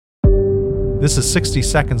This is 60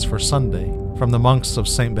 Seconds for Sunday from the monks of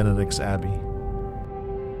St. Benedict's Abbey.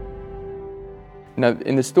 Now,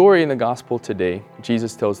 in the story in the gospel today,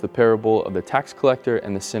 Jesus tells the parable of the tax collector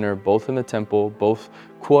and the sinner, both in the temple, both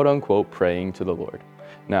quote unquote praying to the Lord.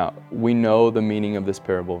 Now, we know the meaning of this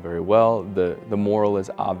parable very well. The moral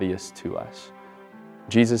is obvious to us.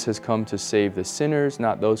 Jesus has come to save the sinners,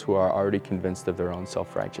 not those who are already convinced of their own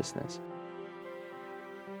self-righteousness.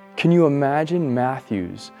 Can you imagine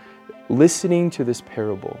Matthew's listening to this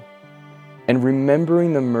parable and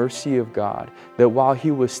remembering the mercy of God, that while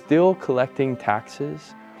he was still collecting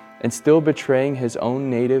taxes and still betraying his own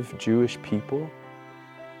native Jewish people,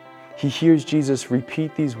 he hears Jesus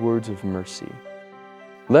repeat these words of mercy?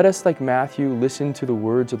 Let us, like Matthew, listen to the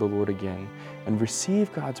words of the Lord again and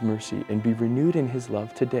receive God's mercy and be renewed in his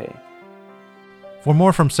love today. For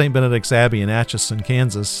more from St. Benedict's Abbey in Atchison,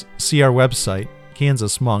 Kansas, see our website,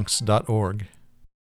 kansasmonks.org.